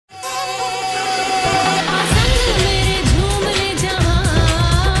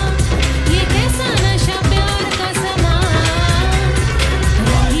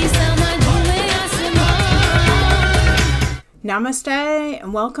Namaste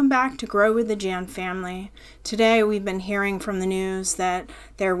and welcome back to Grow with the J.A.N family. Today we've been hearing from the news that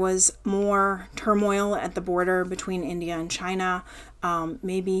there was more turmoil at the border between India and China,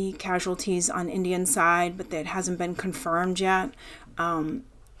 maybe casualties on Indian side, but that hasn't been confirmed yet.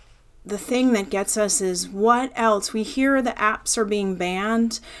 The thing that gets us is what else? We hear the apps are being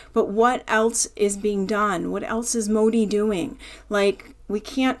banned, but what else is being done? What else is Modi doing? Like, we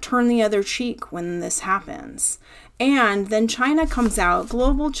can't turn the other cheek when this happens. And then China comes out,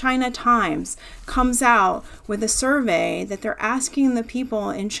 Global China Times comes out with a survey that they're asking the people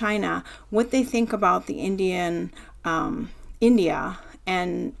in China what they think about the India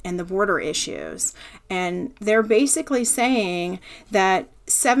and the border issues. And they're basically saying that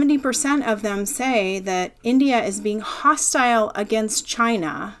 70% of them say that India is being hostile against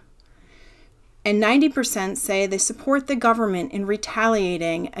China, and 90% say they support the government in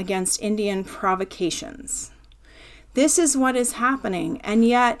retaliating against Indian provocations. This is what is happening, and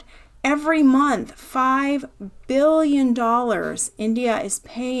yet every month, $5 billion India is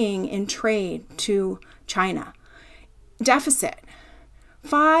paying in trade to China. Deficit,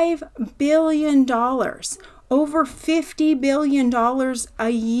 $5 billion, over $50 billion a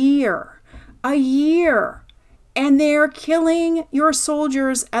year, and they're killing your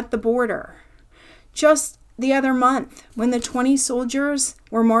soldiers at the border. Just the other month, when the 20 soldiers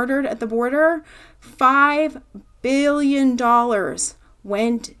were martyred at the border, $5 billion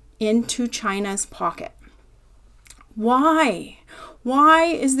went into China's pocket. Why? Why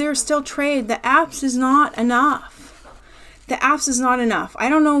is there still trade? The apps is not enough. The apps is not enough. I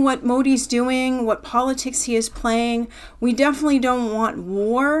don't know what Modi's doing, what politics he is playing. We definitely don't want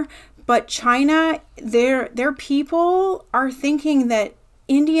war, but China, their people are thinking that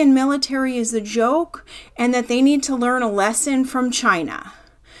Indian military is a joke and that they need to learn a lesson from China.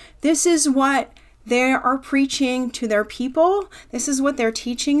 This is what they are preaching to their people. This is what they're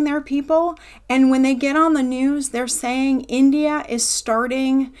teaching their people. And when they get on the news, they're saying India is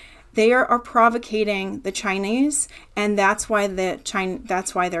starting, they are provocating the Chinese, and that's why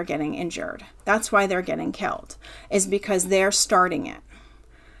they're getting injured. That's why they're getting killed, is because they're starting it.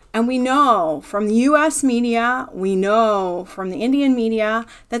 And we know from the U.S. media, we know from the Indian media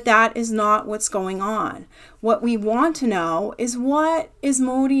that that is not what's going on. What we want to know is, what is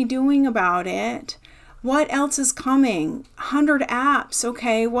Modi doing about it? What else is coming? 100 apps.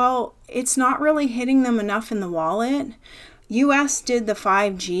 Okay, well, it's not really hitting them enough in the wallet. U.S. did the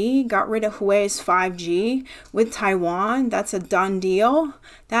 5G, got rid of Huawei's 5G with Taiwan. That's a done deal.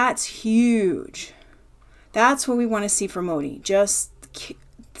 That's huge. That's what we want to see from Modi. Just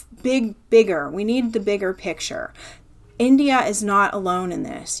bigger. We need the bigger picture. India is not alone in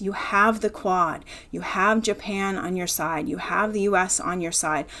this. You have the Quad. You have Japan on your side. You have the U.S. on your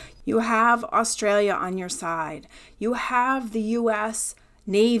side. You have Australia on your side. You have the U.S.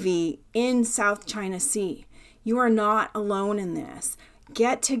 Navy in South China Sea. You are not alone in this.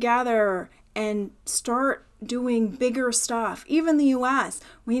 Get together and start doing bigger stuff. Even the U.S.,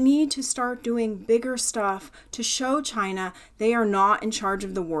 we need to start doing bigger stuff to show China they are not in charge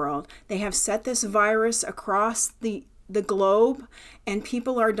of the world. They have set this virus across the globe, and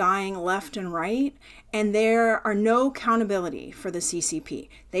people are dying left and right, and there are no accountability for the CCP.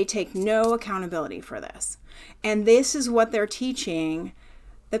 They take no accountability for this. And this is what they're teaching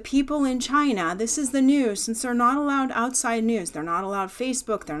the people in China. This is the news, since they're not allowed outside news. They're not allowed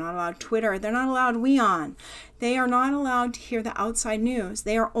Facebook. They're not allowed Twitter. They're not allowed WeOn. They are not allowed to hear the outside news.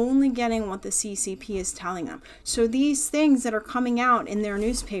 They are only getting what the CCP is telling them. So these things that are coming out in their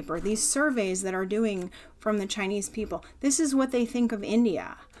newspaper, these surveys that are doing from the Chinese people, this is what they think of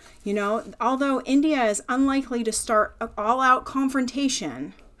India. You know, although India is unlikely to start an all-out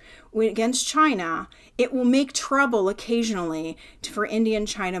confrontation against China, it will make trouble occasionally for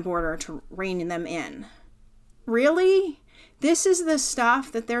Indian-China border to rein them in. Really? This is the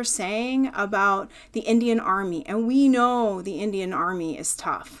stuff that they're saying about the Indian Army, and we know the Indian Army is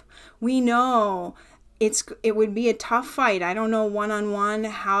tough. We know it would be a tough fight. I don't know one-on-one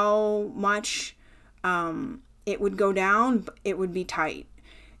how much it would go down, but it would be tight.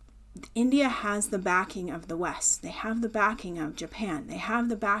 India has the backing of the West. They have the backing of Japan. They have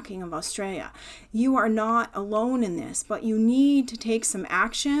the backing of Australia. You are not alone in this, but you need to take some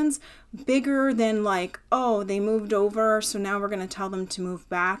actions bigger than like, oh, they moved over, so now we're going to tell them to move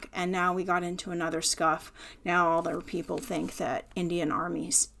back, and now we got into another scuff. Now all their people think that Indian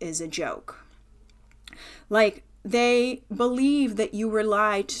armies is a joke. Like, they believe that you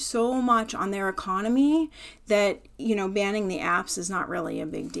rely so much on their economy that, you know, banning the apps is not really a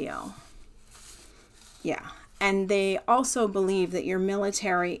big deal. Yeah. And they also believe that your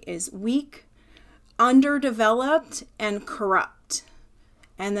military is weak, underdeveloped and corrupt,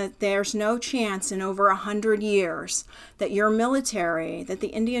 and that there's no chance in over 100 years that your military, that the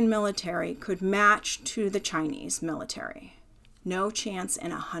Indian military could match to the Chinese military. No chance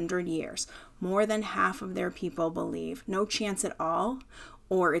in 100 years. More than half of their people believe no chance at all,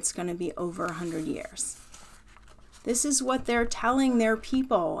 or it's going to be over 100 years. This is what they're telling their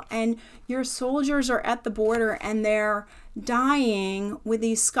people, and your soldiers are at the border and they're dying with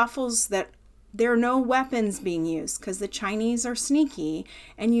these scuffles that there are no weapons being used because the Chinese are sneaky,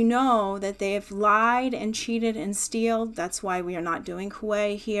 and you know that they have lied and cheated and stealed. That's why we are not doing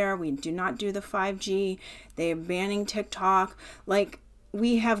Huawei here. We do not do the 5G. They are banning TikTok. Like,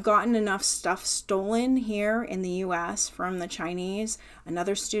 we have gotten enough stuff stolen here in the US from the Chinese.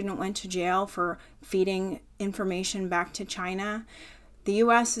 Another student went to jail for feeding information back to China. The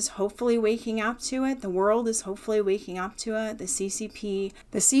US is hopefully waking up to it. The world is hopefully waking up to it. The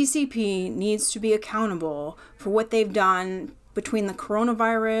CCP needs to be accountable for what they've done between the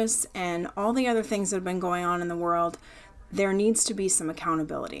coronavirus and all the other things that have been going on in the world. There needs to be some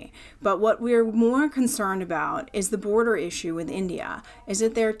accountability. But what we're more concerned about is the border issue with India, is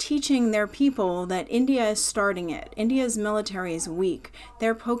that they're teaching their people that India is starting it. India's military is weak.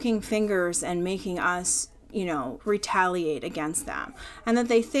 They're poking fingers and making us, retaliate against them. And that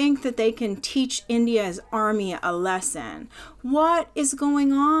they think that they can teach India's army a lesson. What is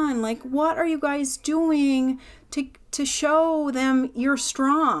going on? Like, what are you guys doing to show them you're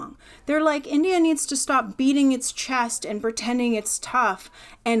strong? They're like, India needs to stop beating its chest and pretending it's tough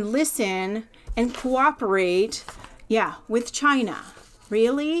and listen and cooperate, with China.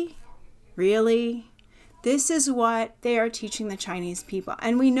 Really? Really? This is what they are teaching the Chinese people.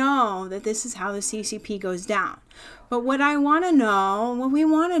 And we know that this is how the CCP goes down. But what we want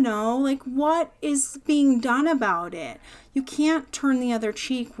to know, like, what is being done about it? You can't turn the other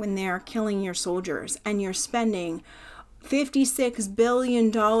cheek when they're killing your soldiers and you're spending $56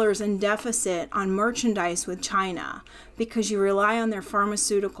 billion in deficit on merchandise with China because you rely on their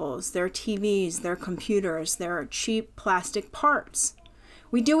pharmaceuticals, their TVs, their computers, their cheap plastic parts.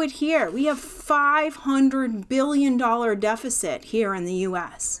 We do it here. We have $500 billion deficit here in the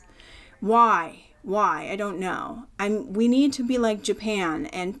US. Why? I don't know. We need to be like Japan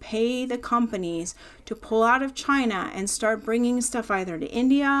and pay the companies to pull out of China and start bringing stuff either to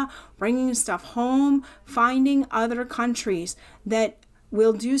India, bringing stuff home, finding other countries that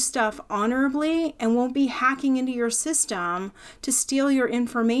will do stuff honorably and won't be hacking into your system to steal your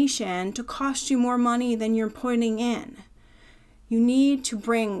information to cost you more money than you're putting in. You need to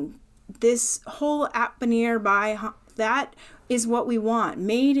bring this whole app nearby. That is what we want.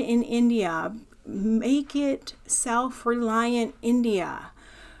 Made in India. Make it self-reliant India.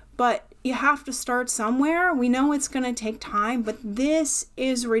 But you have to start somewhere. We know it's going to take time, but this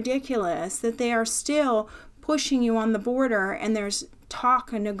is ridiculous that they are still pushing you on the border and there's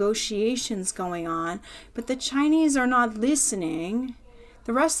talk and negotiations going on, but the Chinese are not listening.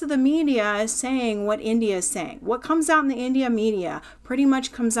 The rest of the media is saying what India is saying. What comes out in the India media pretty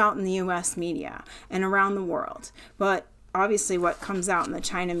much comes out in the US media and around the world. But obviously what comes out in the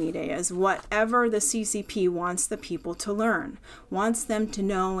China media is whatever the CCP wants the people to learn, wants them to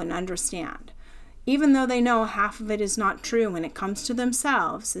know and understand. Even though they know half of it is not true when it comes to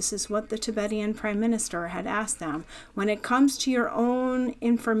themselves. This is what the Tibetan Prime Minister had asked them. When it comes to your own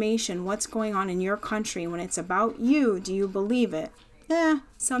information, what's going on in your country, when it's about you, do you believe it?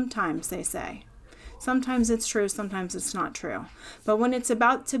 Sometimes, they say. Sometimes it's true, sometimes it's not true. But when it's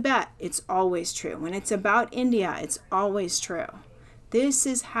about Tibet, it's always true. When it's about India, it's always true. This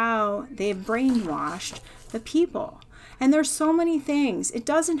is how they've brainwashed the people. And there's so many things. It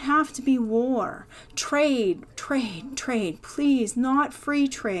doesn't have to be war. Trade. Please, not free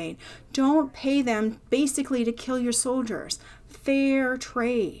trade. Don't pay them basically to kill your soldiers. Fair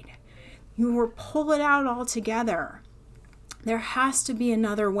trade. You will pull it out altogether. There has to be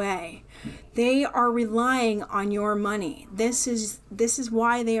another way. They are relying on your money. This is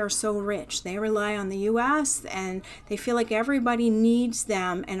why they are so rich. They rely on the US and they feel like everybody needs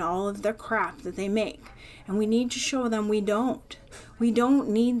them and all of the crap that they make. And we need to show them we don't. We don't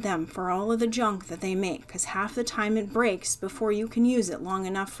need them for all of the junk that they make, because half the time it breaks before you can use it long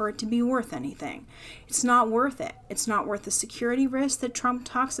enough for it to be worth anything. It's not worth it. It's not worth the security risk that Trump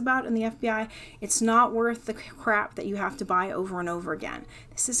talks about in the FBI. It's not worth the crap that you have to buy over and over again.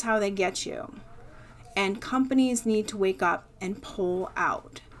 This is how they get you. And companies need to wake up and pull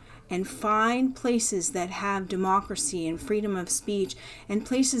out. and find places that have democracy and freedom of speech and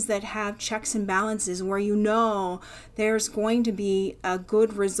places that have checks and balances where you know there's going to be a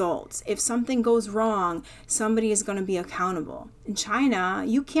good result. If something goes wrong, somebody is going to be accountable. In China,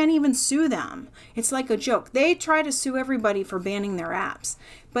 you can't even sue them. It's like a joke. They try to sue everybody for banning their apps,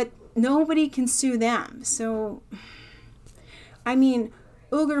 but nobody can sue them. So, I mean,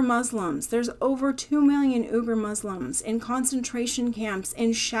 Uyghur Muslims, there's over 2 million Uyghur Muslims in concentration camps,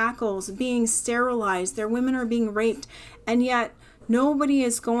 in shackles, being sterilized. Their women are being raped, and yet nobody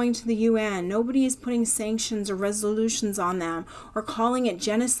is going to the UN. Nobody is putting sanctions or resolutions on them or calling it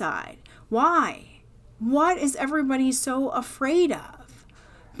genocide. Why? What is everybody so afraid of?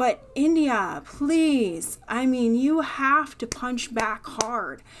 But India, please, I mean, you have to punch back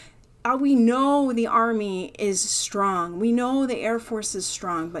hard. We know the army is strong. We know the Air Force is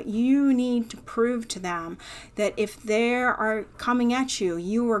strong, but you need to prove to them that if they are coming at you,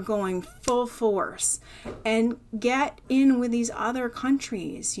 you are going full force. And get in with these other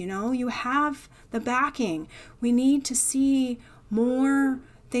countries, you know, you have the backing. We need to see more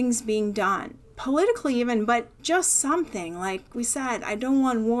things being done. Politically even, but just something. Like we said, I don't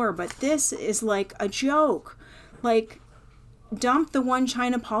want war, but this is like a joke. Like, dump the one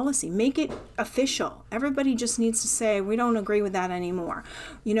China policy, make it official. Everybody just needs to say, we don't agree with that anymore.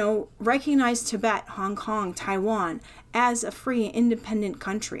 You know, recognize Tibet, Hong Kong, Taiwan as a free, independent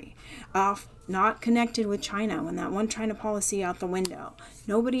country, not connected with China, when that one China policy out the window.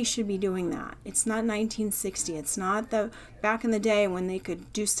 Nobody should be doing that. It's not 1960. It's not the back in the day when they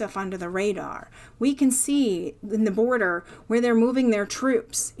could do stuff under the radar. We can see in the border where they're moving their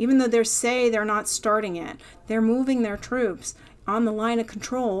troops, even though they say they're not starting it. They're moving their troops on the line of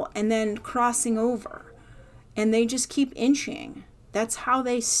control and then crossing over. And they just keep inching. That's how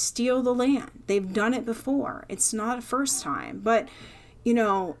they steal the land. They've done it before. It's not a first time. But, you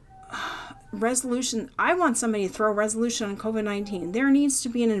know, resolution. I want somebody to throw a resolution on COVID-19. There needs to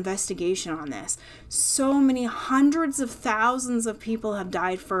be an investigation on this. So many hundreds of thousands of people have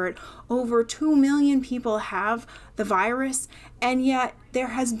died for it. Over 2 million people have the virus, and yet there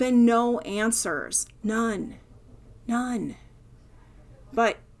has been no answers. None.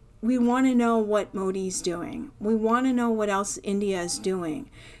 But we want to know what Modi's doing. We want to know what else India is doing.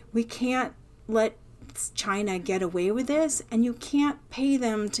 We can't let China get away with this, and you can't pay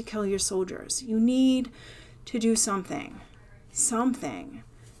them to kill your soldiers. You need to do something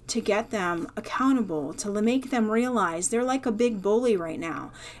to get them accountable, to make them realize they're like a big bully right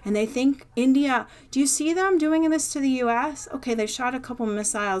now. And they think India, do you see them doing this to the US? Okay, they shot a couple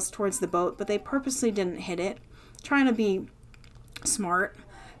missiles towards the boat, but they purposely didn't hit it, trying to be smart.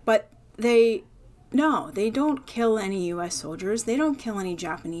 But they don't kill any U.S. soldiers. They don't kill any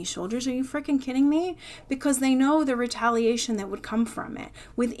Japanese soldiers. Are you freaking kidding me? Because they know the retaliation that would come from it.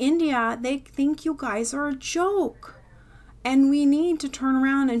 With India, they think you guys are a joke. And we need to turn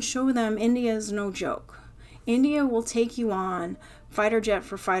around and show them India is no joke. India will take you on fighter jet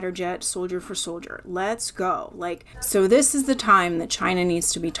for fighter jet, soldier for soldier. Let's go. So this is the time that China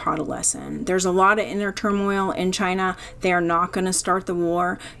needs to be taught a lesson. There's a lot of inner turmoil in China. They are not going to start the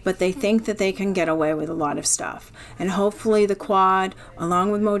war, but they think that they can get away with a lot of stuff. And hopefully the Quad,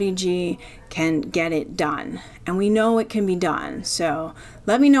 along with Modi Ji, can get it done. And we know it can be done. So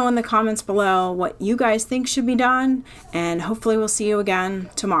let me know in the comments below what you guys think should be done. And hopefully we'll see you again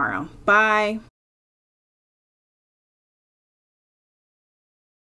tomorrow. Bye.